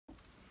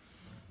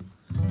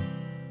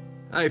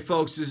Hey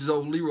folks, this is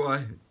old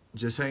Leroy,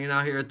 just hanging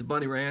out here at the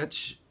Bunny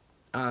Ranch,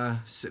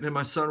 sitting in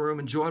my sunroom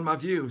enjoying my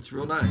view. It's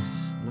real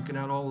nice, looking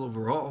out all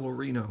over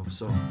Reno.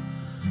 So,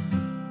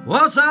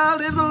 once I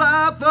lived the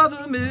life of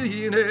a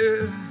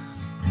millionaire,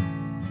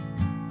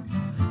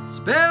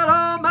 spent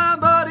all my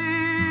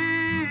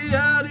money,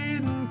 I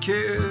didn't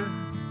care.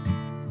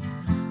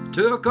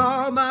 Took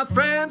all my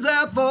friends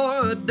out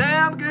for a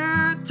damn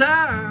good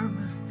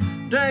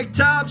time, drank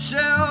top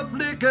shelf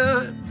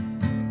liquor,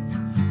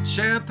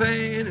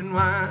 champagne and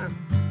wine.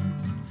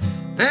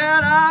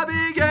 Then I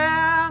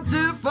began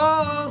to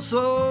fall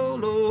so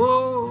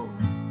low,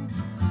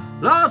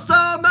 lost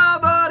all my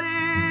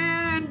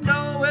money,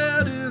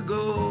 nowhere to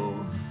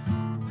go.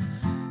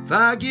 If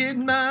I get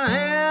my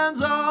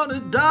hands on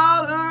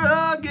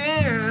 $1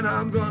 again,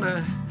 I'm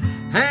gonna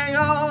hang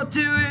on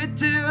to it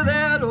till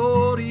that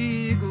old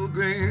eagle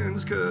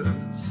grins,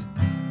 'cause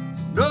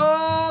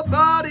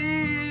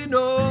nobody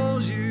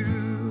knows you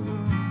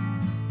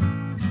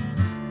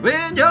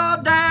when you're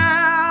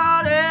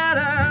down and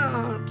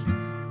out.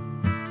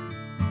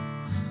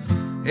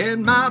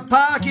 In my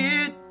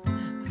pocket,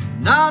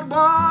 not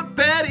one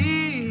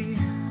penny,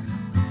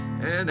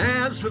 and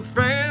as for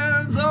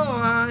friends, oh,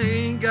 I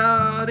ain't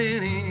got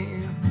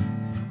any.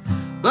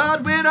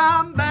 But when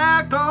I'm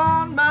back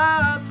on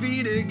my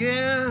feet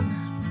again,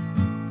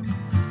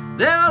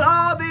 they'll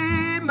all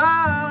be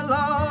my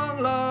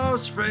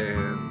long-lost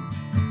friend.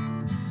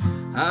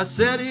 I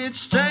said it's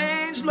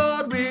strange,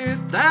 Lord,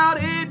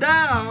 without a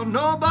doubt,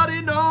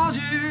 nobody knows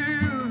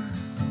you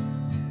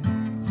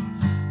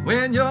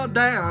when you're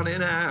down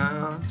and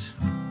out.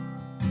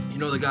 You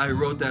know, the guy who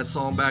wrote that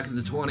song back in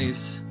the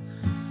 20s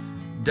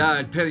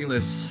died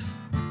penniless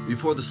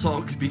before the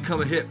song could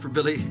become a hit for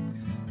Billy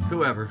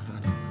whoever, I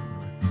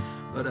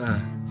don't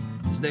know.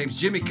 But his name's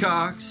Jimmy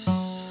Cox,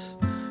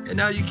 and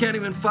now you can't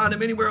even find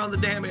him anywhere on the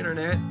damn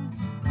internet.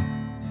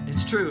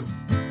 It's true.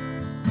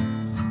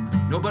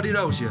 Nobody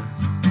knows you.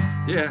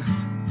 Yeah.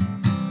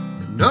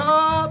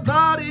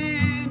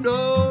 Nobody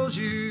knows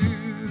you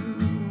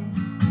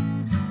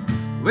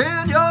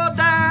when you're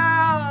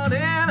down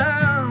and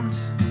out.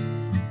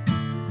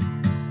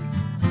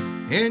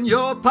 In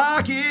your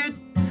pocket,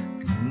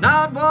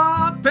 not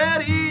one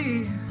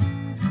penny,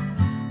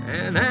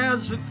 and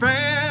as for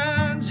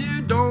friends,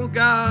 you don't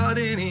got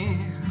any.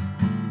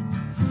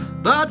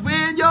 But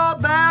when you're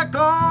back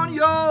on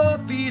your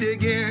feet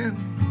again,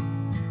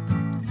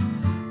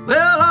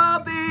 well,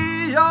 I'll be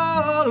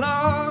your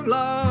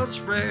long-lost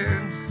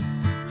friend.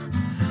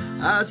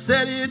 I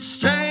said it's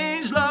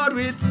strange, Lord,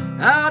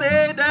 without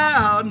a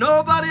doubt,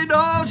 nobody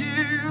knows you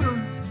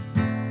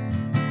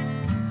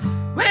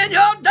when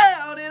you're